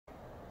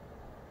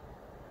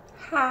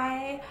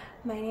Hi,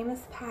 my name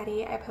is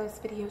Patty. I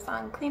post videos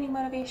on cleaning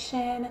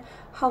motivation,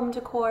 home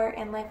decor,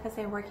 and life as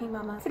a working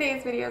mama.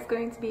 Today's video is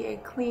going to be a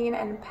clean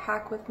and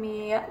pack with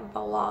me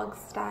vlog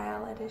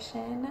style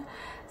edition.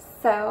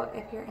 So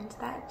if you're into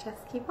that,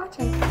 just keep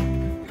watching.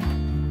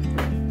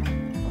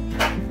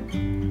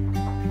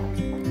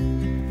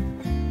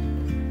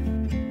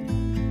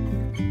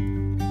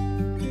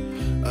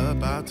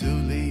 About to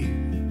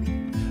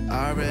leave,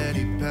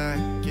 already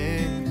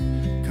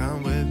packing,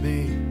 come with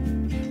me,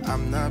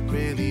 I'm not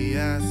really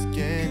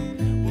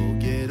asking, we'll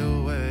get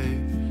away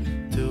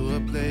to a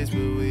place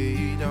where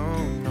we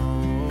don't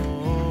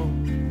know.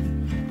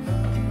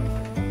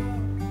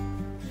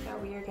 So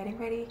we are getting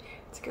ready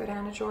to go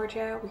down to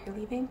Georgia. We are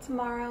leaving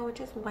tomorrow, which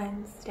is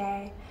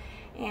Wednesday,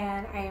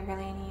 and I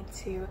really need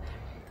to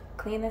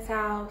clean this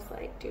house,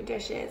 like do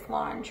dishes,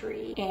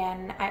 laundry,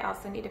 and I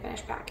also need to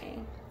finish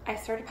packing. I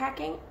started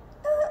packing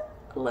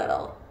a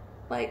little.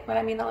 Like, when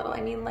I mean a little,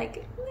 I mean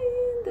like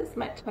this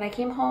much. When I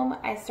came home,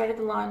 I started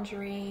the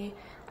laundry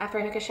after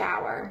I took a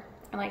shower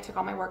and like took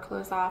all my work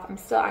clothes off. I'm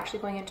still actually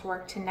going into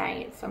work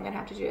tonight, so I'm gonna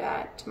have to do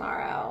that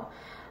tomorrow,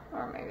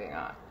 or maybe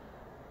not.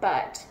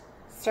 But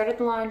started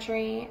the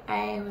laundry.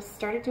 I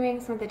started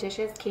doing some of the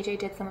dishes. KJ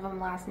did some of them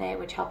last night,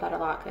 which helped out a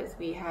lot because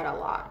we had a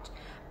lot.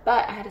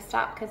 But I had to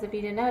stop because if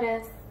you didn't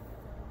notice,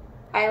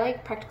 I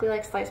like practically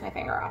like sliced my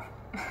finger off.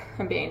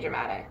 I'm being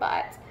dramatic, but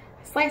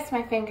I sliced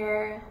my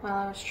finger while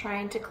I was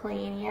trying to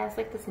clean. He has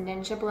like this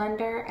ninja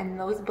blender and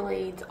those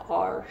blades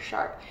are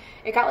sharp.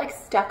 It got like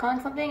stuck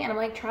on something and I'm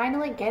like trying to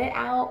like get it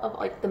out of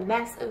like the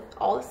mess of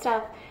all the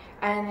stuff,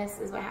 and this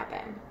is what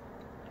happened.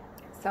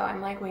 So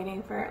I'm like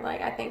waiting for it.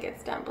 Like, I think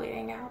it's done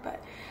bleeding now,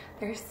 but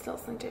there's still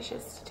some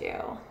dishes to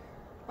do,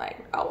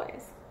 like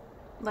always.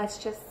 Let's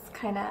just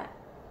kind of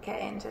get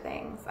into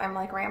things. I'm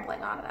like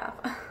rambling on enough.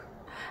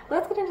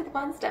 Let's get into the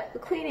fun stuff, the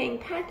cleaning,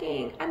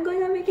 packing. I'm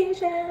going on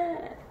vacation.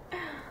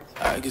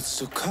 I get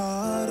so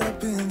caught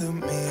up in the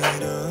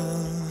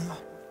middle,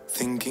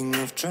 thinking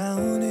of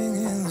drowning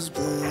in those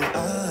blue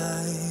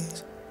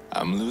eyes.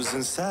 I'm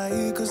losing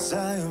sight 'cause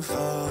I am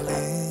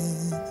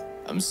falling.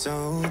 I'm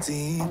so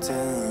deep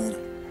down,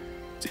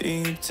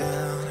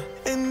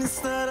 and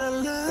it's not a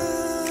lie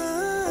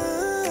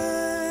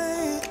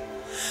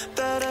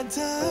that I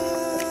die.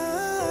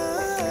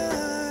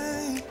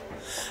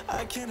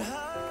 I can't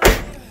hide.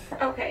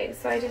 Okay,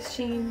 so I just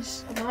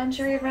changed the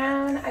laundry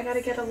around. I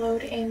gotta get a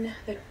load in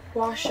the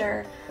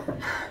washer,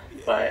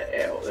 but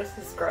ew, this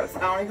is gross.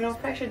 I don't even know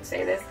if I should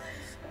say this,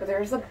 but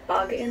there's a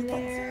bug in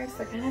there,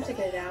 so I kind of have to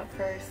get it out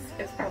first.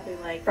 It's probably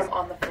like from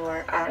on the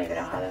floor. I don't even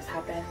know how this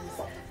happens,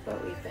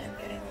 but we've been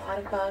getting a lot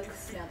of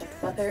bugs now that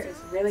the weather is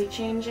really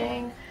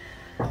changing.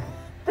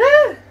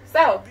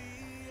 So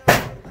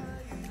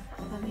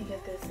let me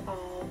get this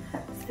all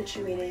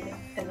situated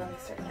and let me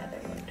start another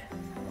load.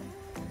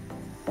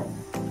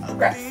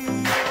 Gross.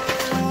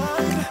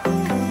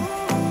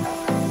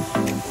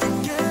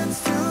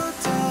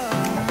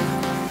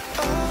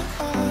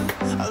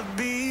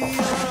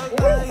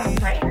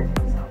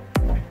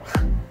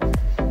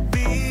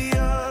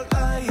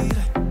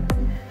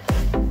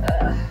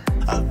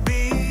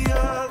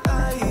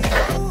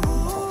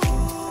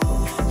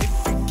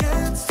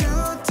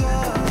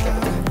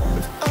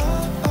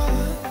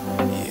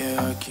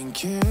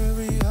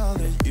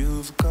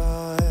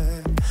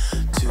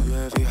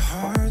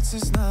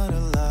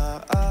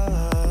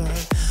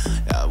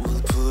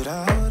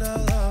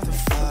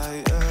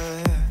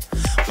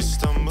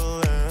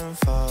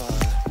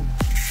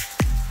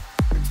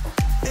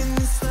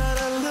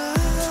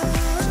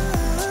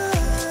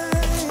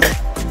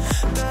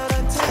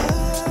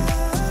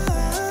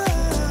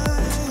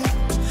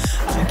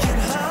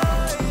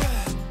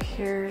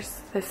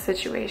 The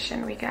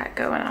situation we got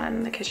going on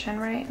in the kitchen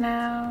right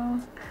now.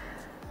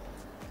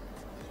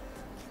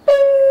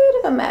 Bit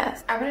of a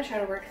mess. I'm gonna try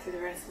to work through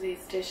the rest of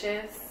these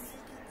dishes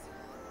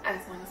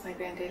as long as my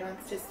band-aid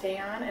wants to stay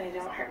on and I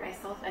don't hurt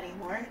myself any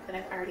more than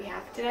I've already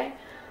have today.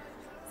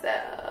 So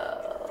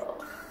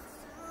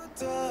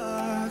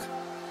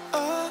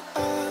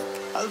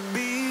I'll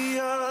be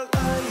your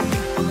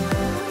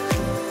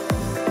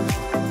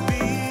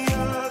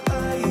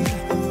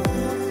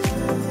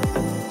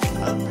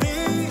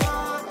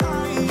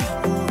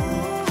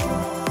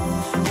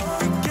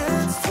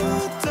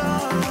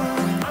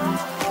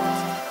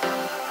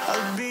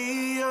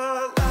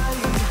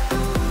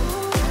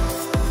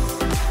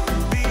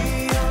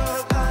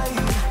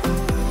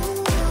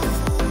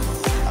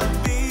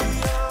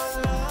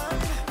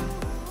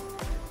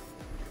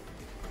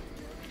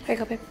here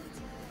you go, babe.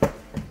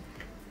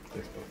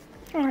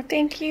 Oh,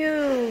 thank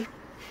you.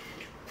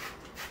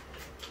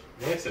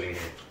 I like sitting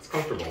here. It's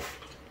comfortable.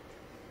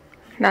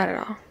 Not at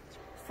all.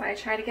 So I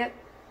tried to get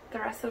the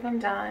rest of them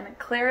done.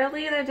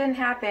 Clearly that didn't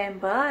happen,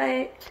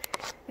 but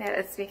yeah,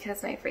 it's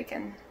because my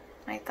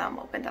thumb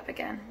opened up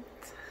again.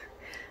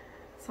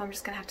 So I'm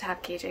just gonna have to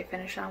have KJ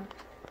finish them.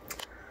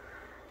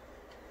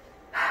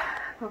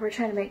 But we're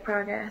trying to make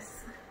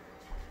progress.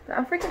 But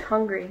I'm freaking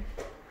hungry.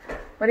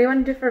 What do you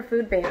want to do for a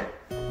food ban?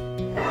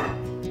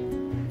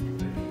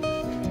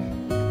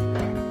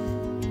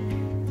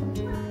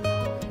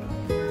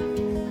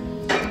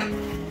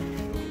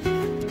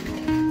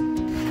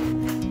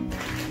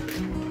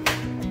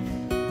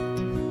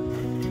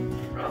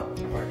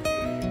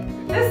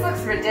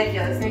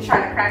 ridiculous. Me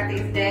trying to crack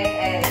these dang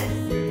eggs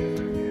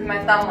with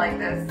my thumb like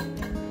this.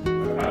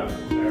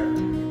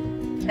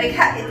 Like,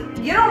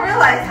 you don't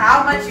realize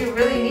how much you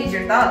really need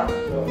your thumb.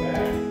 So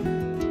bad.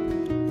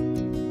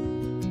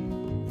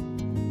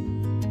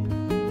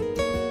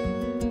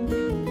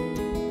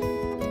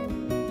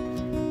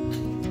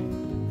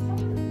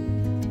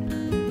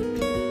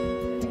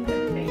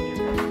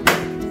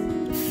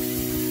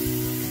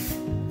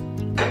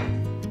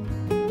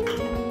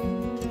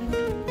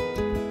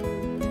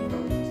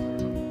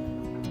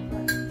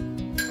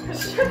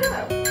 Shut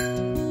up.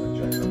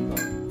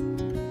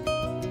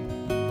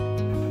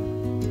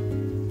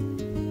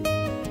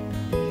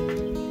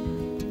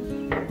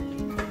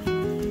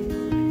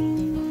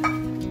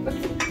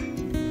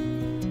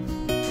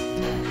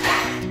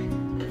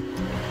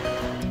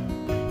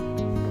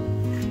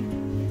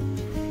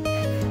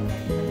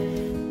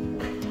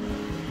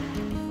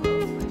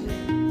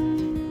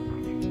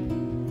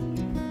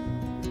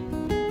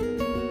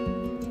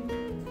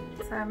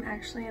 So I'm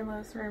actually in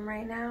Lo's room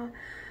right now.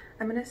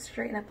 I'm gonna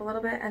straighten up a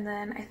little bit, and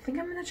then I think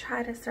I'm gonna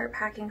try to start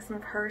packing some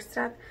of her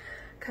stuff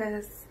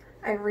because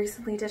I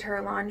recently did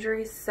her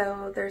laundry,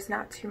 so there's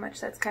not too much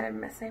that's kind of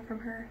missing from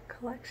her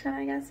collection,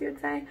 I guess you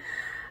would say.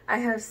 I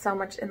have so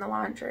much in the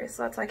laundry,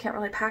 so that's why I can't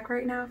really pack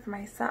right now for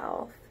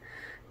myself.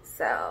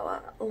 So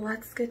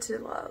let's get to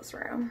Lo's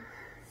room.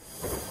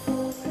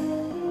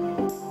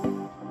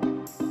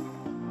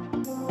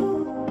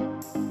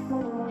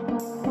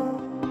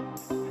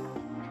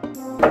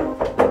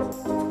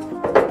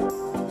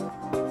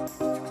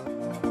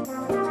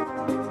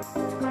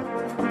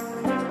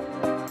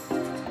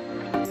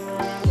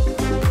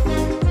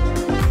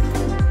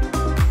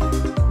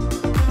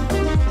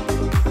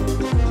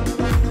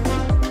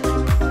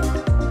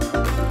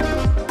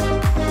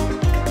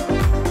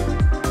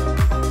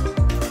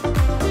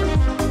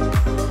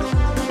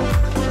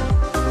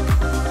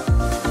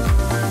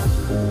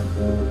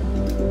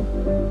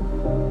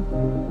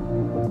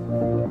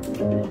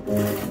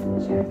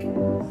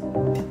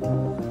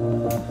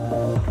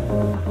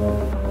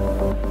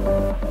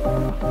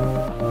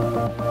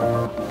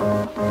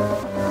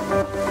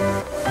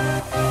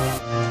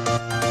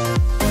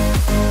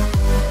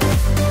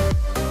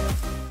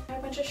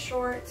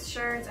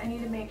 Shirts. I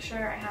need to make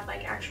sure I have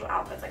like actual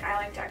outfits. Like I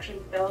like to actually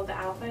build the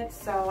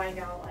outfits so I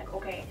know like,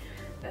 okay,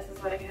 this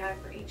is what I can have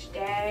for each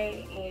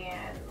day,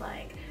 and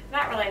like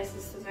not really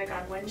specific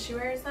on when she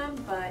wears them,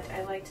 but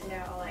I like to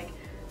know like,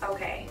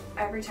 okay,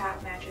 every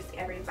top matches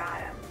every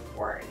bottom,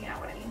 or you know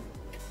what I mean.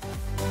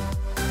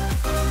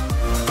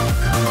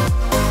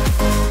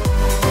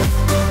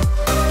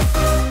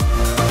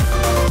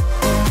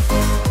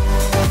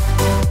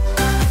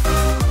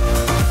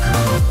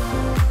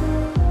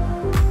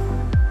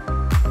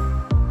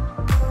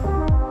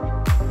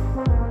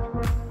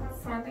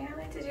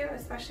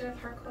 With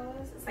her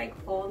clothes, it's like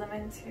fold them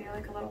into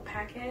like a little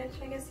package,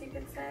 I guess you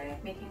could say,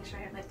 making sure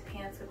I have like the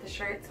pants with the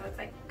shirt, so it's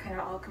like kind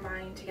of all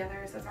combined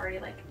together, so it's already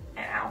like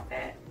an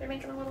outfit. They're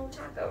making a little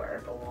taco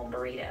or a little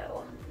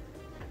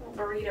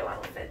burrito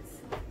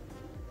outfits.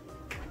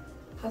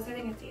 Plus I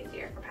think it's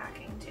easier for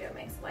packing too. It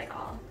makes it like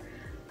all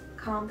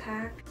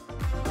compact.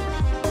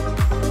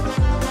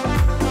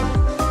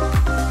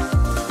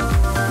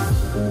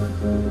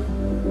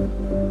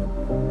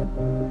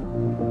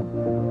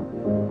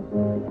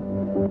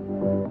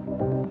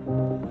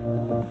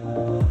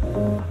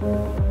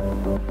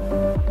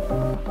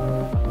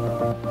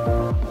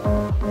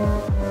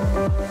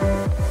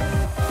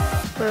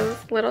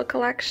 This little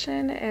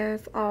collection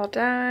is all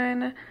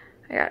done.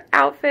 I got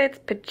outfits,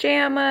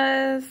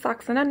 pajamas,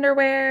 socks and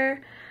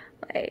underwear,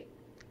 like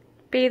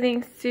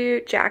bathing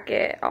suit,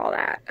 jacket, all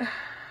that.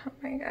 Oh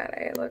my god,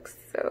 I look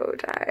so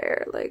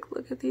tired. Like,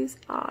 look at these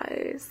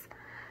eyes.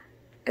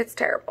 It's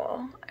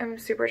terrible. I'm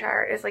super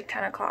tired. It's like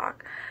 10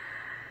 o'clock.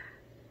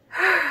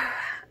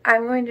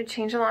 I'm going to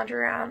change the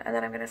laundry around, and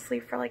then I'm going to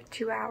sleep for like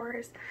 2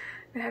 hours.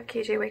 I'm going to have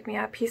KJ wake me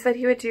up. He said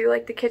he would do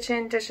like the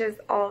kitchen, dishes,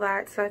 all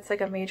that, so it's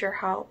like a major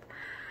help.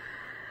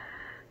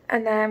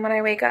 And then when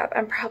I wake up,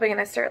 I'm probably going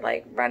to start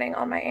like running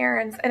all my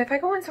errands. And if I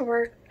go into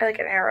work like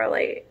an hour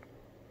late,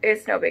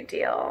 it's no big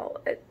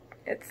deal.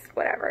 It's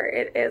whatever.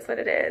 It is what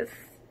it is,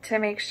 to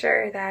make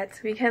sure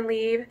that we can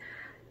leave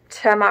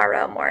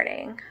tomorrow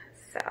morning.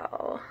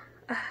 So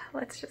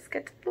let's just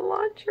get to the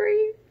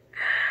laundry.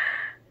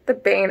 The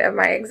bane of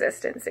my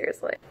existence,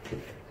 seriously.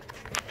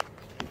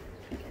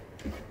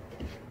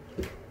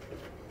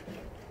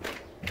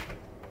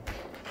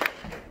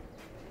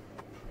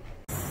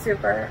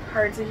 Super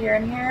hard to hear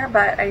in here,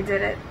 but I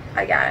did it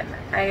again.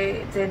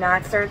 I did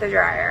not start the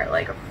dryer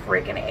like a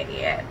freaking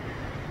idiot.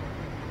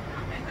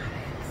 Oh my god,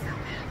 I am so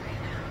mad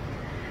right now.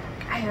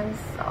 I am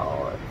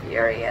so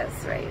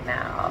furious right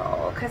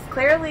now because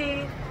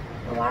clearly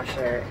the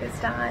washer is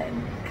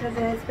done because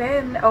it has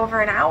been over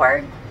an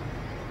hour.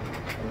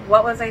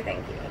 What was I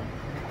thinking?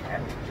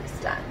 I'm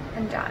just done.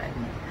 I'm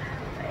done.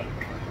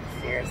 Like,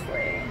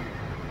 seriously.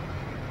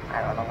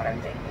 I don't know what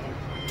I'm thinking.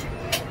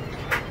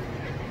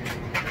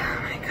 Oh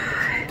my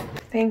god.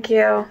 Thank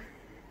you.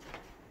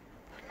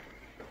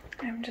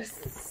 I'm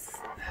just...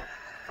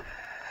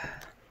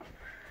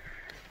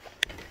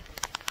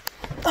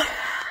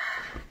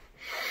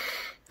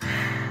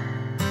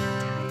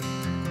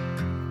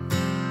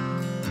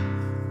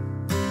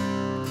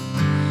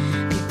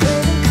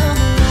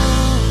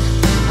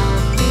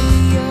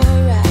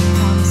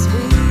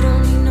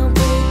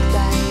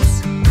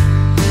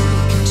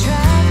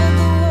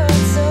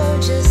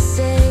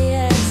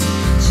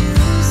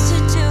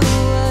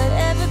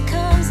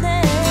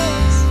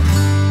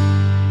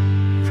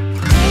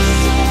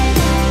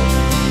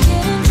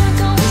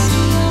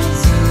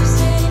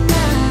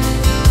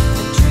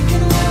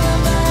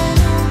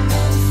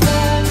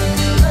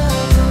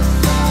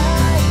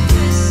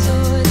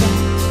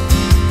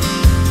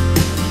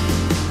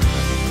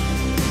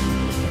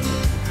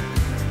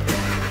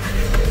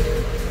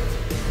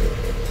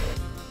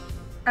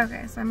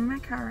 Okay, so I'm in my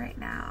car right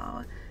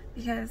now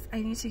because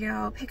I need to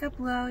go pick up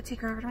Lo,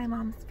 take her over to my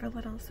mom's for a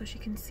little so she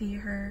can see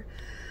her.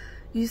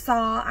 You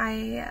saw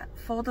I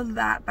folded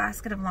that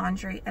basket of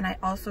laundry, and I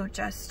also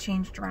just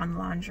changed around the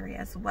laundry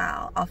as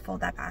well. I'll fold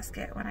that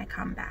basket when I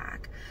come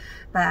back.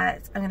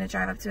 But I'm gonna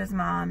drive up to his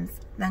mom's,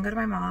 then go to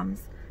my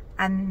mom's,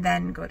 and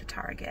then go to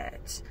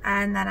Target.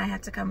 And then I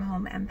have to come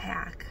home and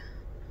pack.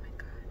 Oh my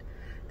God,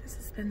 this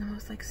has been the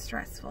most like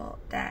stressful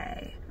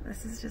day.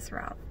 This is just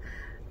rough.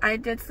 I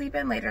did sleep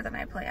in later than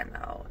I planned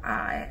though.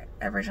 I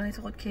originally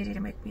told Katie to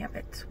wake me up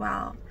at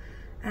 12.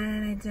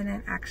 And I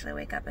didn't actually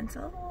wake up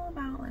until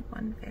about like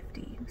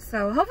 1:50.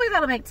 So hopefully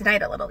that'll make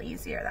tonight a little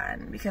easier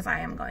then, because I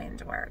am going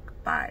to work.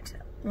 But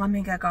let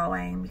me get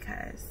going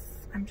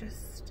because I'm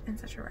just in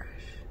such a rush.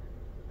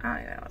 I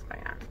don't even know what's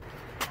going on.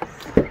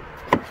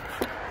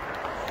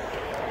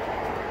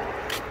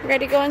 You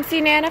ready to go and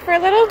see Nana for a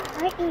little?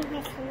 I eat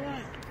my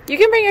snack. You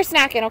can bring your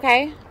snack in,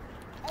 okay?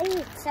 I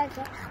eat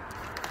sugar.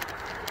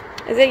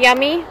 Is it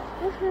yummy?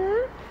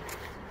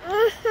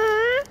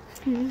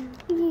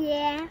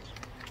 Yeah.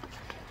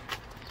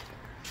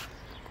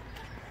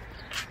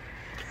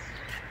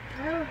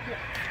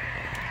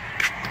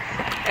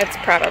 It's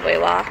probably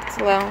locked,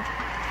 Lo.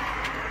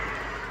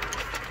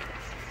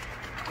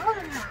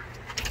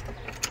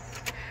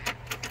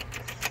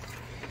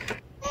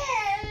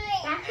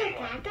 That's your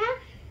dada?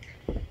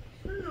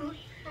 Oh,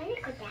 I need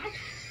a dad.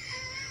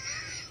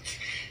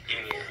 Give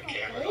me your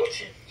camera, don't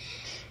you?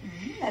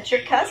 That's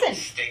your cousin.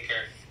 Stinker.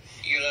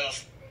 You little...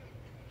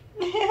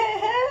 This is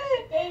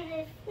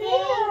stinker.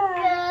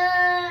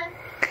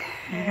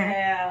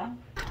 Yeah.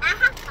 I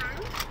have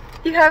fun.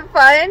 You have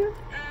fun?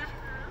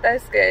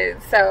 That's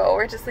good. So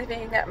we're just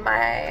leaving at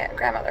my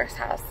grandmother's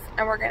house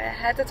and we're gonna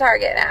head to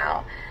Target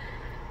now.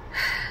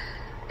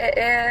 It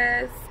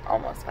is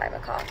almost 5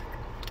 o'clock.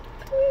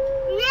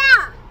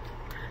 Yeah.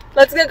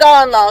 Let's get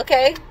going though,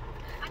 okay?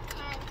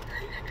 Okay.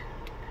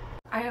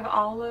 I have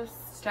all the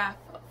stuff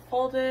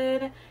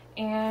folded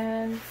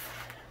and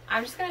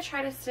I'm just gonna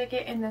try to stick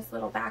it in this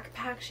little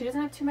backpack. She doesn't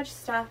have too much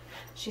stuff.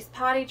 She's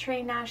potty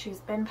trained now. She's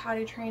been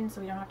potty trained, so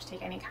we don't have to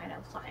take any kind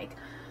of like,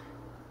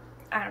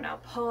 I don't know,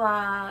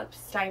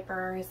 pull-ups,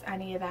 diapers,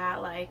 any of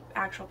that, like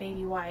actual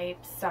baby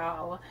wipes.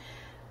 So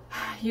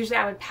usually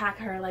I would pack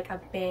her like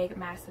a big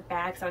massive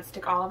bag, so I would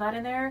stick all of that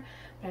in there,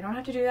 but I don't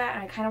have to do that,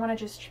 and I kind of want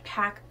to just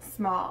pack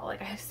small.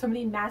 Like I have so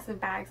many massive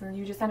bags and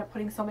you just end up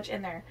putting so much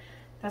in there.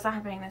 That's not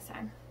happening this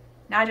time.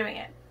 Not doing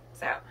it.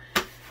 So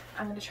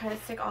I'm going to try to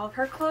stick all of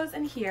her clothes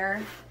in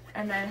here,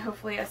 and then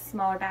hopefully a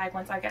smaller bag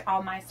once I get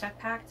all my stuff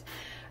packed.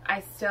 I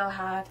still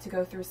have to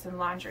go through some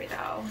laundry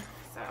though,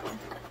 so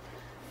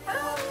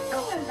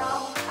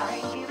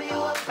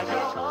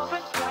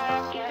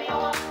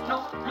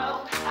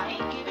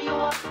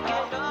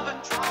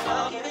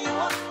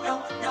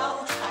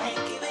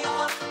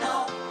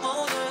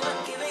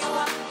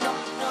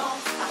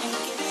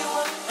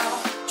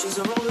She's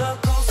a roller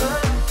coaster.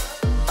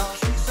 Oh,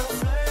 she's so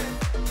flirty.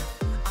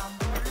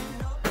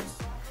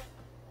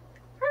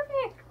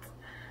 perfect.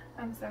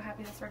 I'm so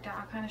happy this worked out.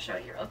 I'll kind of show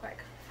you real quick.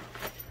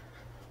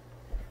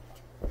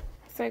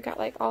 So I got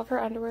like all of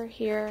her underwear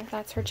here.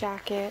 That's her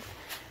jacket.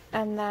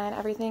 And then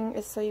everything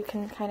is so you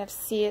can kind of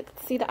see it,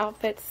 see the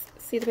outfits,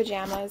 see the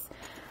pajamas.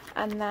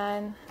 And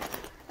then,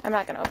 I'm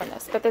not going to open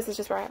this, but this is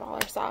just where I have all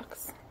her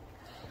socks.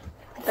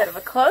 Bit of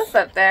a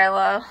close-up there,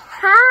 Lo.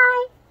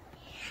 Hi.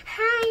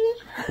 Hi.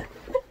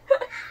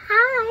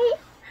 Hi.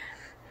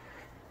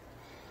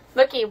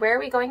 Looky, where are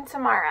we going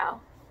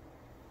tomorrow?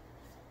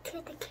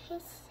 To the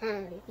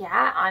kitchen.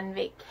 Yeah, on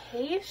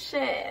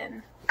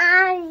vacation.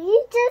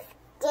 You just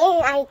gave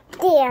an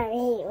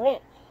idea.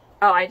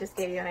 Oh, I just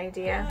gave you an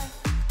idea.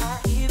 I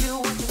give you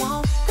what you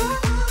want.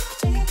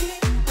 Take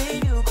it when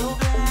you go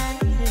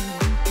blind.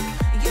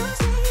 You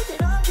say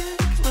that I'm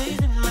just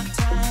wasting my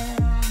time.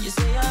 You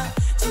say I'm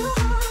too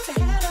hard to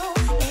handle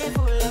and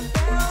full of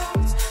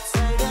bounds.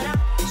 Say that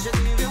I should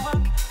give you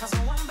up 'cause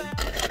I'm one back.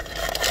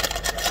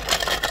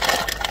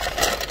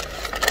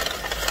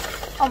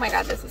 Oh my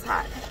god, this is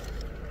hot.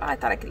 Oh, I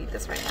thought I could eat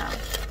this right now.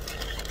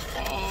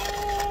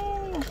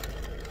 Dang.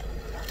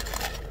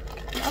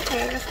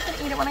 Okay, I guess I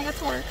can eat it when I get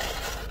to work.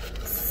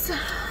 It's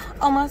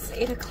almost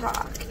 8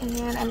 o'clock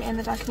and I'm in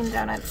the Dunkin'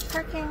 Donuts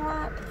parking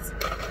lot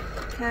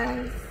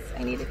because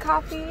I needed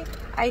coffee.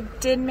 I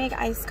did make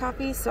iced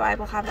coffee, so I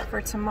will have that for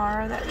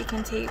tomorrow that we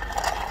can take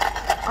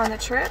on the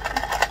trip.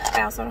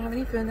 I also don't have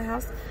any food in the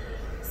house,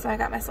 so I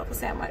got myself a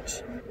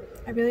sandwich.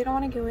 I really don't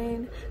want to go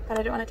in, but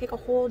I don't want to take a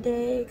whole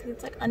day because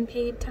it's like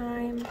unpaid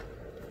time.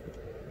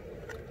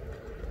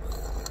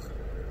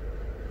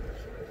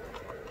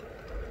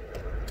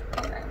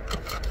 Okay.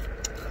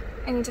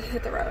 I need to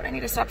hit the road. I need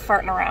to stop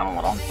farting around a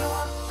little.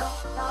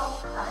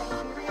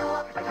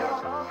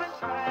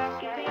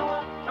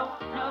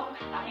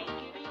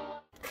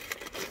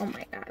 Oh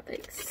my god,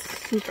 like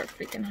super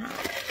freaking hot.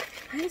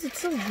 Why is it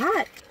so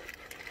hot?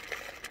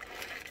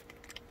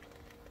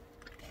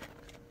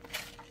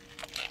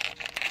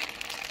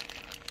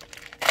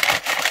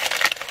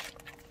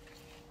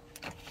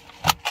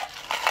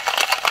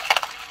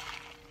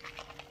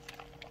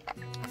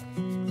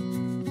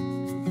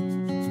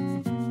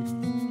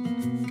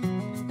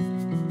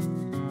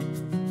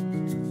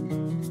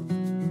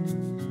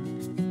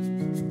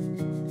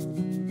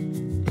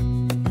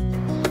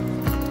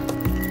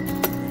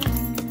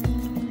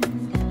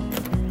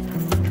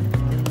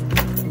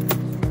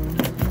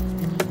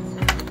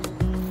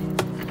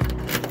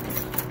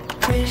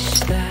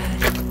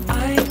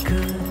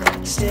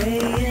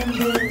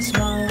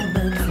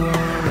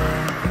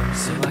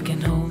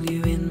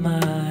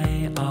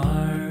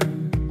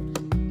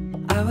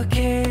 will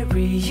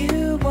carry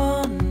you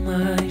on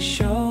my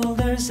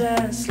shoulders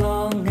as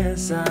long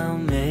as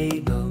I'm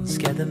able.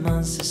 Scare the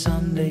monsters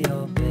under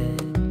your bed.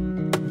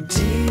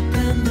 Deep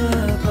and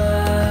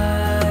abiding,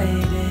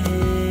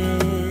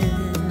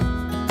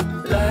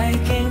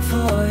 liking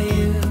for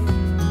you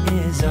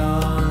is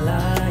all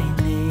I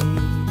need.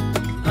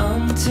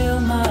 Until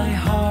my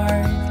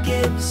heart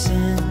gives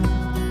in,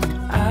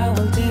 I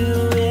will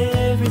do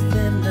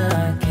everything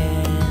I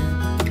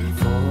can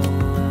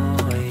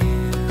for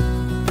you.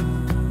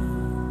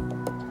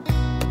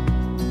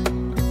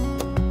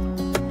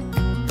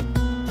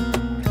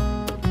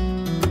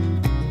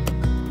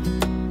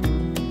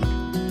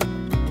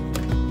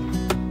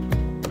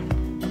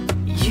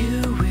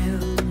 You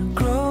will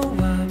grow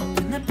up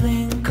in the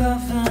blink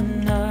of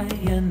an eye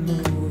and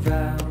move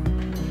out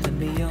and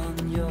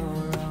beyond your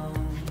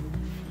own.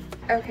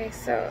 Okay,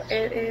 so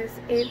it is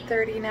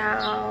 8:30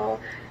 now.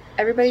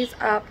 Everybody's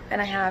up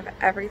and I have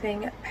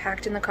everything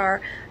packed in the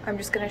car. I'm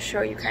just gonna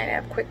show you kind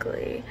of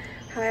quickly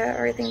how I have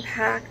everything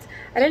packed.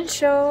 I didn't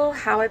show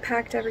how I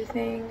packed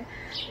everything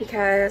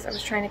because I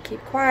was trying to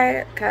keep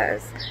quiet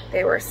because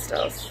they were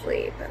still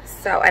asleep.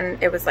 So,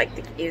 and it was like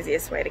the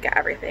easiest way to get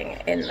everything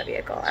in the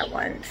vehicle at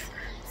once.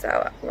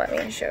 So let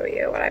me show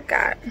you what I've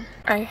got.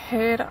 I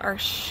hid our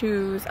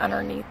shoes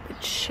underneath the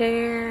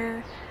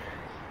chair.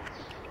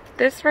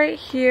 This right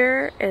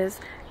here is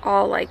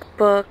all like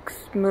books,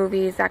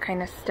 movies, that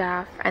kind of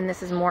stuff. And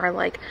this is more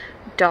like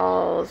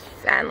dolls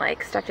and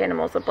like stuffed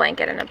animals, a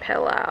blanket and a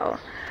pillow.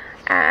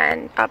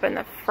 And up in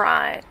the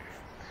front,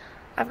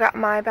 I've got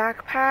my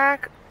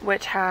backpack,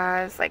 which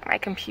has like my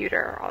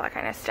computer, all that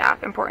kind of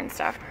stuff, important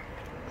stuff.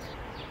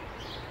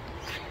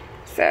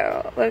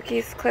 So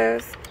Loki's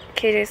clothes,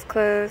 KJ's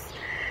clothes.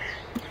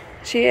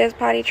 She is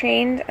potty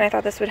trained and I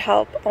thought this would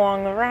help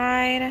along the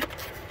ride.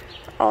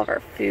 All of our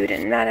food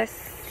and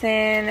medicine.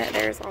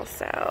 There's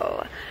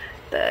also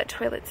the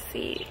toilet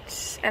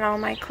seat and all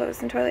my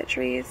clothes and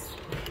toiletries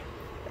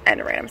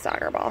and a random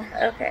soccer ball.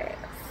 Okay,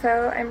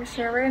 so I'm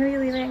sure we're gonna be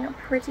leaving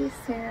pretty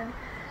soon.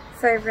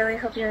 So I really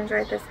hope you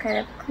enjoyed this kind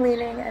of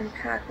cleaning and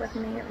pack with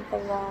me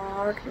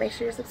vlog. Make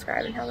sure you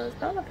subscribe and have those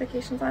bell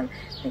notifications on.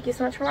 Thank you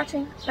so much for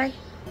watching. Bye.